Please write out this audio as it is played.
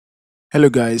Hello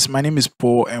guys, my name is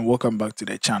Paul and welcome back to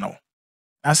the channel.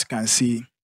 As you can see,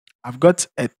 I've got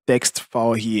a text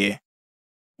file here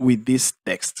with this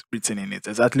text written in it.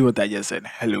 Exactly what I just said.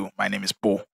 Hello, my name is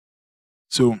Paul.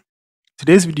 So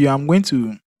today's video, I'm going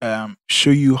to show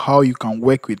you how you can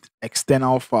work with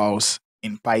external files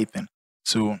in Python.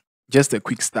 So just a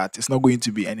quick start. It's not going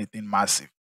to be anything massive.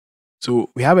 So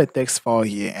we have a text file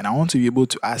here and I want to be able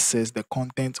to access the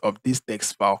content of this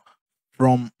text file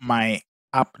from my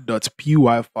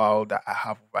app.py file that I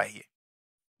have over here.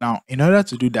 Now, in order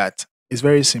to do that, it's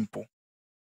very simple.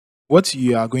 What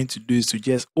you are going to do is to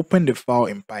just open the file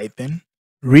in Python,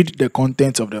 read the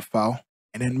content of the file,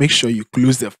 and then make sure you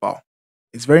close the file.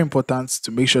 It's very important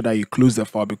to make sure that you close the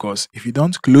file because if you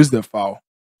don't close the file,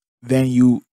 then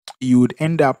you would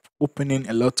end up opening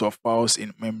a lot of files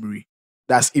in memory.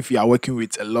 That's if you are working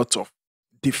with a lot of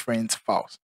different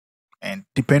files. And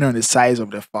depending on the size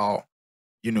of the file,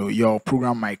 your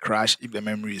program might crash if the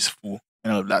memory is full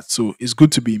and all of that. So it's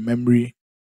good to be memory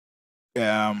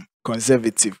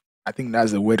conservative. I think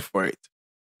that's the word for it.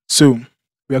 So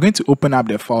we are going to open up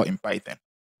the file in Python.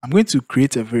 I'm going to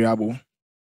create a variable.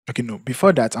 Okay, no,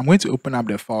 before that, I'm going to open up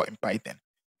the file in Python.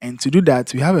 And to do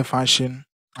that, we have a function,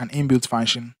 an inbuilt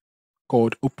function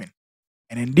called open.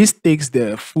 And then this takes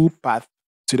the full path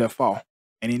to the file.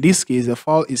 And in this case, the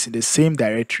file is in the same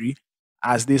directory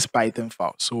as this Python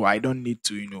file. So I don't need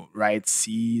to, write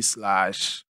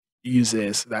c/users,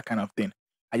 that kind of thing.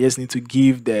 I just need to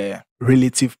give the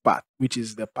relative path, which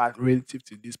is the path relative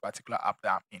to this particular app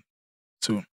that I'm in.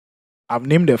 So I've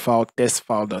named the file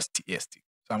testfile.txt.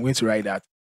 So I'm going to write that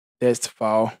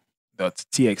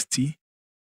testfile.txt.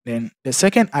 Then the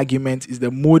second argument is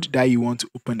the mode that you want to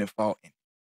open the file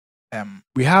in.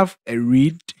 We have a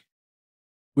read,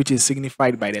 which is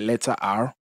signified by the letter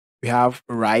R. We have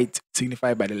write,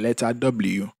 signified by the letter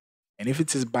W. And if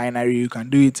it is binary, you can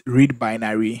do it read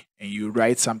binary and you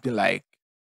write something like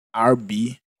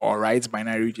RB or write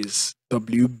binary, which is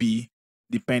WB,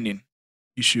 depending.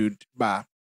 You should, but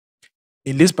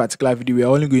in this particular video, we're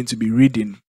only going to be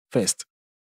reading first.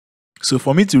 So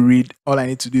for me to read, all I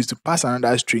need to do is to pass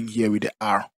another string here with the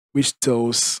R, which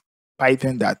tells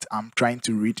Python that I'm trying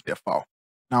to read the file.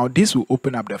 Now this will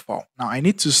open up the file. Now I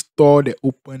need to store the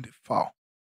opened file.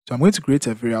 So I'm going to create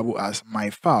a variable as my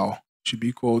file should be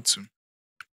equal to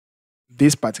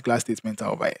this particular statement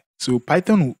over here. So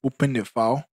Python will open the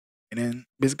file and then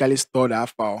basically store that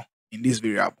file in this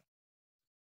variable.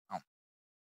 Now,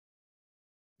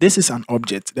 this is an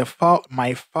object. The file,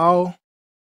 my file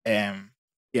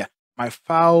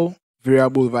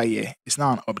variable over here is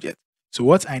now an object. So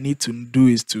what I need to do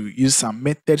is to use some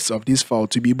methods of this file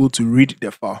to be able to read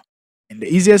the file. And the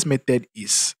easiest method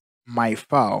is my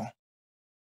file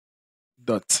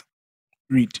dot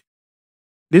read.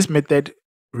 This method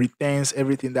returns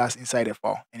everything that's inside the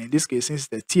file. And in this case, since it's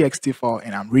the txt file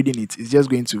and I'm reading it, it's just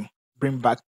going to bring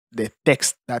back the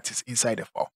text that is inside the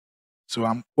file.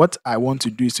 So what I want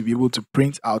to do is to be able to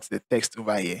print out the text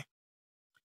over here.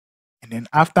 And then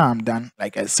after I'm done,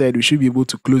 like I said, we should be able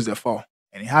to close the file.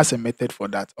 And it has a method for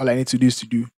that. All I need to do is to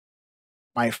do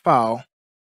my file,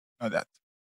 not that,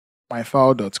 my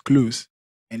file.close,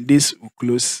 and this will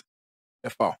close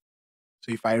the file.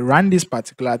 So if I run this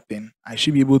particular thing, I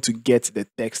should be able to get the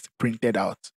text printed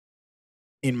out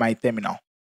in my terminal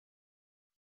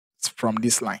from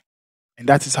this line. And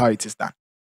that is how it is done.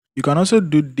 You can also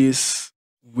do this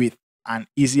with an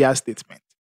easier statement.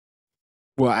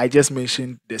 Well, I just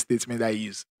mentioned the statement that I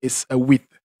use. It's a with.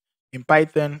 In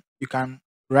Python, you can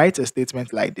write a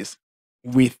statement like this.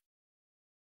 With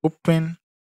open,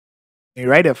 you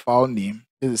write a file name,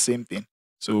 it's the same thing.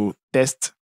 So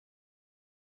test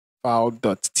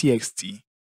file.txt,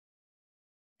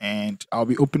 and I'll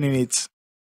be opening it,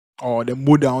 or the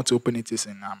mode I want to open it is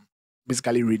in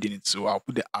basically reading it. So I'll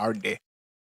put the R there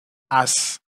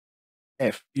as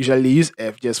F. Usually use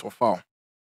F just for file.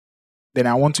 Then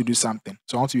I want to do something.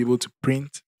 So I want to be able to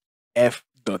print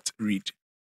f.read.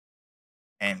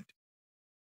 And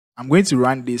I'm going to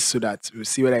run this so that we'll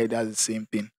see whether it does the same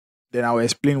thing. Then I'll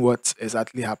explain what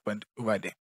exactly happened over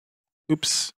there.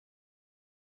 Oops.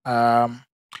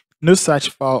 No such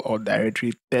file or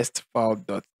directory test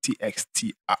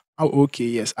file.txt. Oh, okay,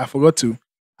 yes. I forgot to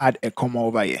add a comma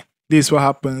over here. This is what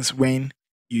happens when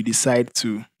you decide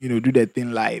to, do the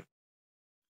thing live.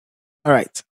 All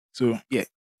right. So yeah,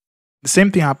 the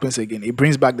same thing happens again. It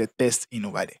brings back the test in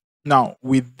over there. Now,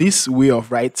 with this way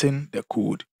of writing the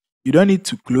code, you don't need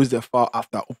to close the file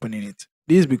after opening it.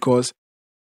 This is because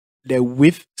the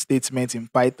with statement in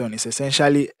Python is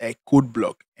essentially a code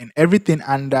block, and everything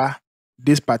under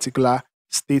this particular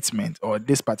statement or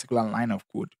this particular line of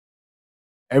code,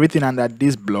 everything under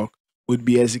this block would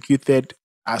be executed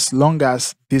as long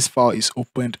as this file is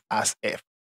opened as F.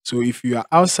 So if you are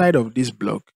outside of this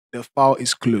block, the file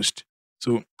is closed.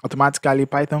 So automatically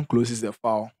Python closes the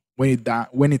file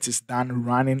when it is done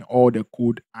running all the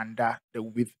code under the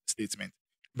with statement.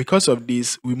 Because of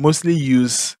this, we mostly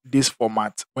use this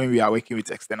format when we are working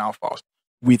with external files,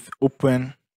 with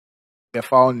open, the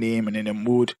file name, and then the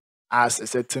mode as a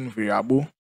certain variable.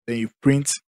 Then you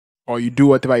print or you do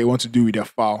whatever you want to do with the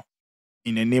file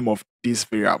in the name of this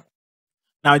variable.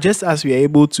 Now, just as we are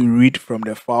able to read from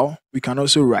the file, we can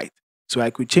also write. So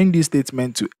I could change this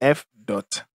statement to f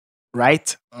dot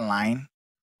write line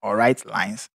or write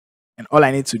lines. And all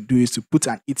I need to do is to put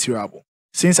an iterable.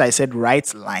 Since I said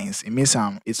write lines, it means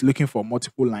it's looking for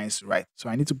multiple lines to write. So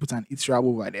I need to put an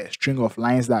iterable by the string of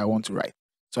lines that I want to write.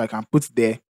 So I can put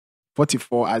there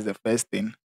 44 as the first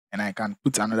thing, and I can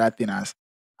put another thing as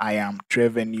I am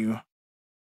Trevenue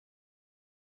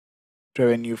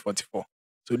 44.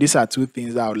 So these are two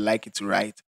things that I would like it to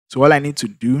write. So all I need to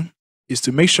do is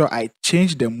to make sure I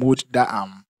change the mode that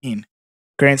I'm in.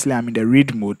 Currently, I'm in the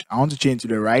read mode. I want to change to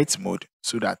the write mode,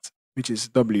 so that, which is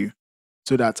W,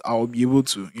 so that I'll be able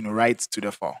to, write to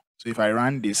the file. So if I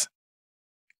run this,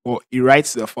 well, it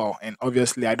writes the file, and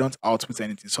obviously I don't output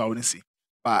anything, so I wouldn't see.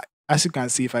 But as you can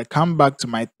see, if I come back to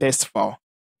my test file,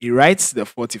 it writes the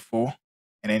 44,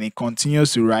 and then it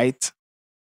continues to write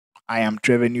I am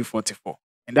Trevenue 44.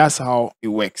 And that's how it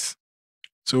works.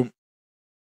 So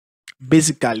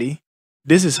basically,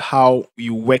 this is how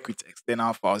you work with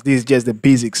external files. This is just the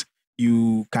basics.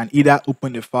 You can either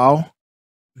open the file,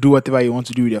 do whatever you want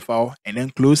to do with the file, and then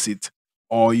close it,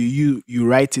 or you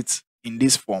write it in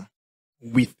this form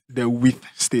with the with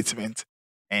statement.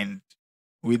 And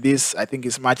with this, I think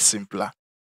it's much simpler.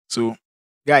 So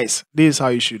guys, this is how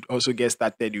you should also get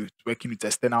started with working with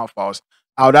external files.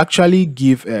 I would actually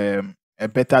give a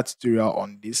better tutorial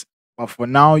on this, but for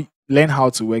now, learn how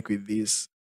to work with this.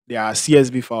 There are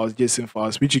CSV files, JSON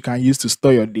files, which you can use to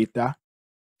store your data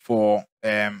for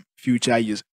future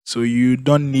use. So you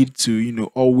don't need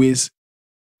to, always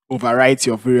overwrite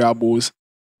your variables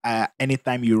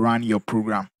anytime you run your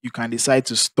program. You can decide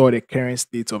to store the current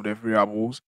state of the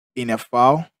variables in a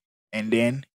file, and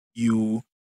then you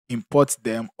import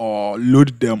them or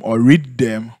load them or read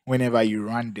them whenever you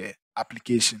run the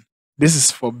application. This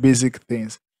is for basic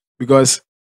things, because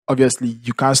obviously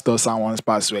you can't store someone's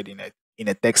password in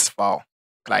a text file.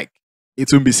 Like, it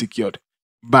won't be secured.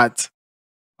 But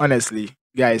honestly,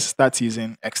 guys, start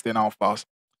using external files.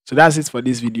 So that's it for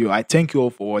this video. I thank you all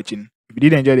for watching. If you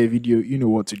did enjoy the video, you know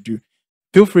what to do.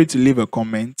 Feel free to leave a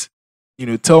comment.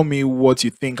 Tell me what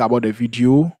you think about the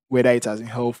video, whether it has been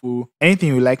helpful,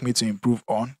 anything you'd like me to improve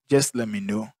on, just let me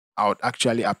know. I would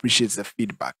actually appreciate the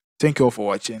feedback. Thank you all for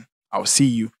watching. I'll see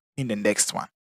you in the next one.